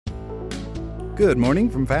Good morning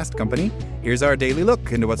from Fast Company. Here's our daily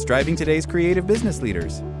look into what's driving today's creative business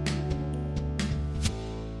leaders.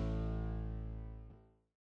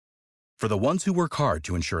 For the ones who work hard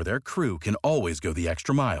to ensure their crew can always go the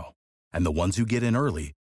extra mile, and the ones who get in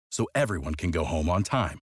early so everyone can go home on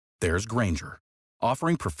time, there's Grainger,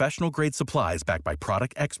 offering professional-grade supplies backed by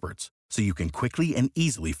product experts so you can quickly and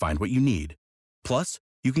easily find what you need. Plus,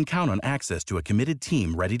 you can count on access to a committed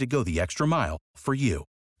team ready to go the extra mile for you.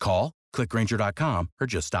 Call, click Grainger.com, or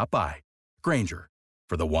just stop by. Grainger,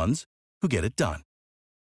 for the ones who get it done.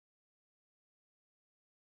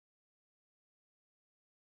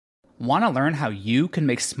 Want to learn how you can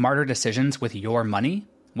make smarter decisions with your money?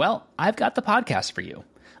 Well, I've got the podcast for you.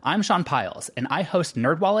 I'm Sean Piles, and I host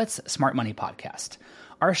NerdWallet's Smart Money Podcast.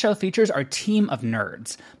 Our show features our team of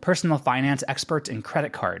nerds, personal finance experts in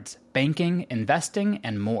credit cards, banking, investing,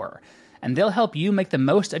 and more. And they'll help you make the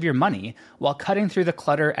most of your money while cutting through the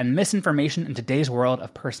clutter and misinformation in today's world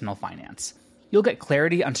of personal finance. You'll get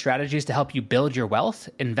clarity on strategies to help you build your wealth,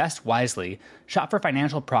 invest wisely, shop for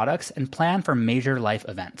financial products, and plan for major life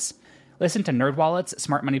events. Listen to NerdWallet's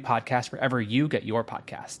Smart Money Podcast wherever you get your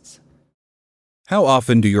podcasts. How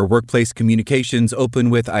often do your workplace communications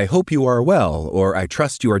open with "I hope you are well" or "I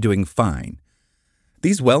trust you are doing fine"?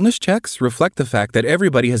 These wellness checks reflect the fact that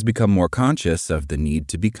everybody has become more conscious of the need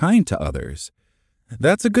to be kind to others.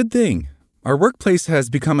 That's a good thing. Our workplace has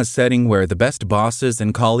become a setting where the best bosses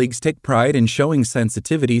and colleagues take pride in showing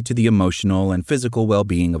sensitivity to the emotional and physical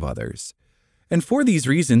well-being of others. And for these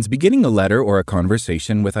reasons, beginning a letter or a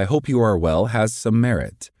conversation with "I hope you are well" has some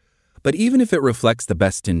merit. But even if it reflects the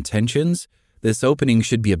best intentions, this opening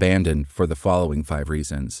should be abandoned for the following 5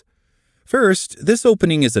 reasons. First, this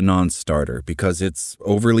opening is a non-starter because it's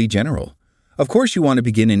overly general. Of course, you want to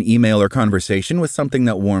begin an email or conversation with something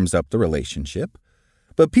that warms up the relationship.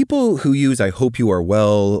 But people who use "I hope you are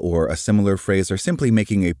well" or a similar phrase are simply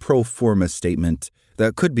making a pro forma statement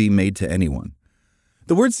that could be made to anyone.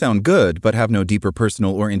 The words sound good, but have no deeper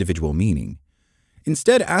personal or individual meaning.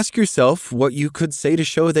 Instead, ask yourself what you could say to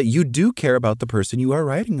show that you do care about the person you are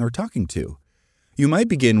writing or talking to. You might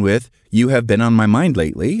begin with, "You have been on my mind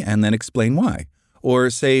lately," and then explain why. Or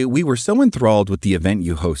say, "We were so enthralled with the event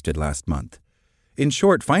you hosted last month." In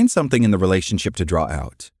short, find something in the relationship to draw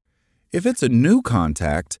out. If it's a new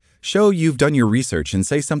contact, show you've done your research and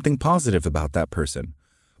say something positive about that person.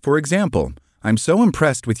 For example, "I'm so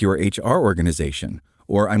impressed with your HR organization,"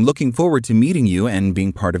 or "I'm looking forward to meeting you and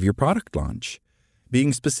being part of your product launch."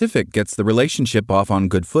 Being specific gets the relationship off on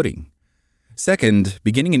good footing. Second,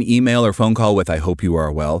 beginning an email or phone call with "I hope you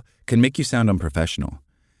are well" can make you sound unprofessional.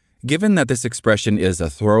 Given that this expression is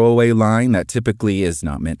a throwaway line that typically is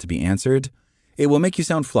not meant to be answered, it will make you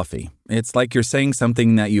sound fluffy. It's like you're saying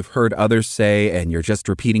something that you've heard others say and you're just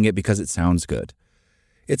repeating it because it sounds good.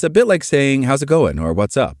 It's a bit like saying "How's it going?" or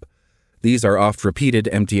 "What's up?" These are oft-repeated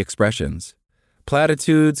empty expressions.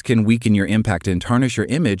 Platitudes can weaken your impact and tarnish your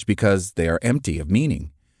image because they are empty of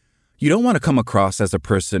meaning. You don't want to come across as a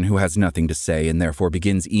person who has nothing to say and therefore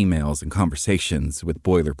begins emails and conversations with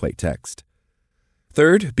boilerplate text.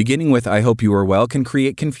 Third, beginning with "I hope you are well" can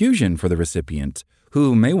create confusion for the recipient,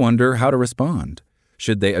 who may wonder how to respond.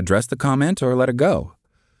 Should they address the comment or let it go?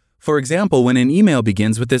 For example, when an email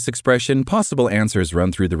begins with this expression, possible answers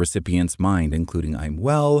run through the recipient's mind, including "I'm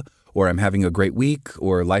well," or "I'm having a great week,"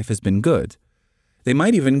 or "life has been good." They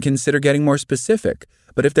might even consider getting more specific,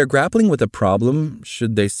 but if they're grappling with a problem,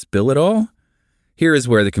 should they spill it all? Here is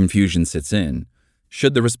where the confusion sits in.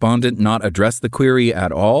 Should the respondent not address the query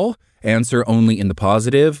at all, answer only in the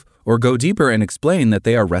positive, or go deeper and explain that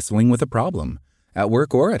they are wrestling with a problem, at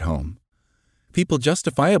work or at home? People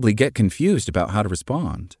justifiably get confused about how to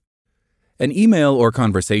respond. An email or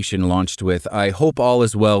conversation launched with "I hope all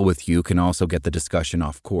is well with you" can also get the discussion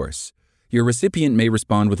off course. Your recipient may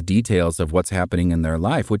respond with details of what's happening in their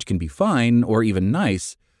life, which can be fine or even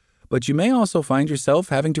nice, but you may also find yourself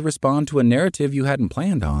having to respond to a narrative you hadn't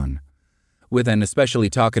planned on. With an especially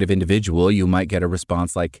talkative individual, you might get a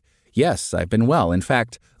response like, "Yes, I've been well. In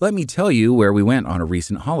fact, let me tell you where we went on a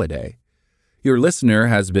recent holiday." Your listener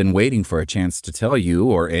has been waiting for a chance to tell you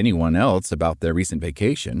or anyone else about their recent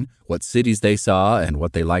vacation, what cities they saw, and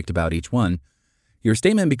what they liked about each one. Your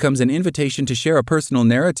statement becomes an invitation to share a personal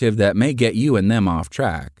narrative that may get you and them off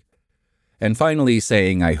track. And finally,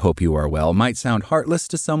 saying "I hope you are well" might sound heartless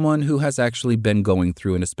to someone who has actually been going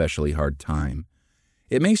through an especially hard time.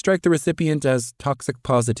 It may strike the recipient as toxic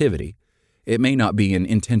positivity. It may not be an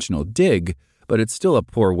intentional dig, but it's still a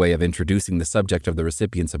poor way of introducing the subject of the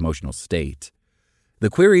recipient's emotional state.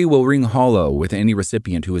 The query will ring hollow with any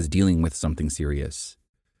recipient who is dealing with something serious.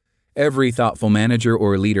 Every thoughtful manager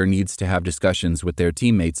or leader needs to have discussions with their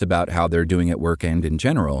teammates about how they're doing at work and in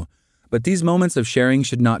general, but these moments of sharing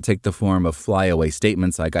should not take the form of flyaway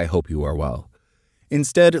statements like "I hope you are well."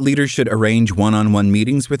 Instead, leaders should arrange one-on-one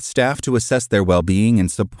meetings with staff to assess their well-being and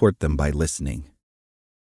support them by listening.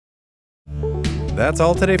 That's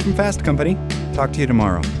all today from Fast Company. Talk to you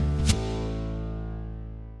tomorrow.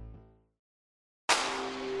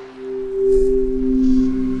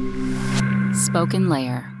 Spoken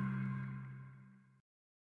Layer.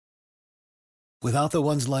 Without the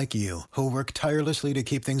ones like you, who work tirelessly to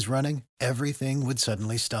keep things running, everything would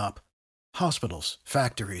suddenly stop. Hospitals,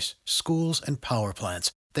 factories, schools, and power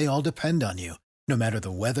plants, they all depend on you. No matter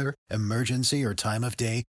the weather, emergency, or time of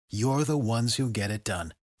day, you're the ones who get it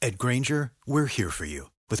done. At Grainger, we're here for you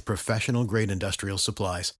with professional-grade industrial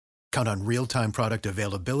supplies. Count on real-time product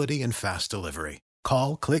availability and fast delivery.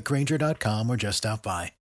 Call, click Grainger.com, or just stop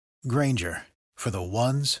by. Grainger, for the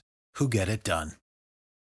ones who get it done.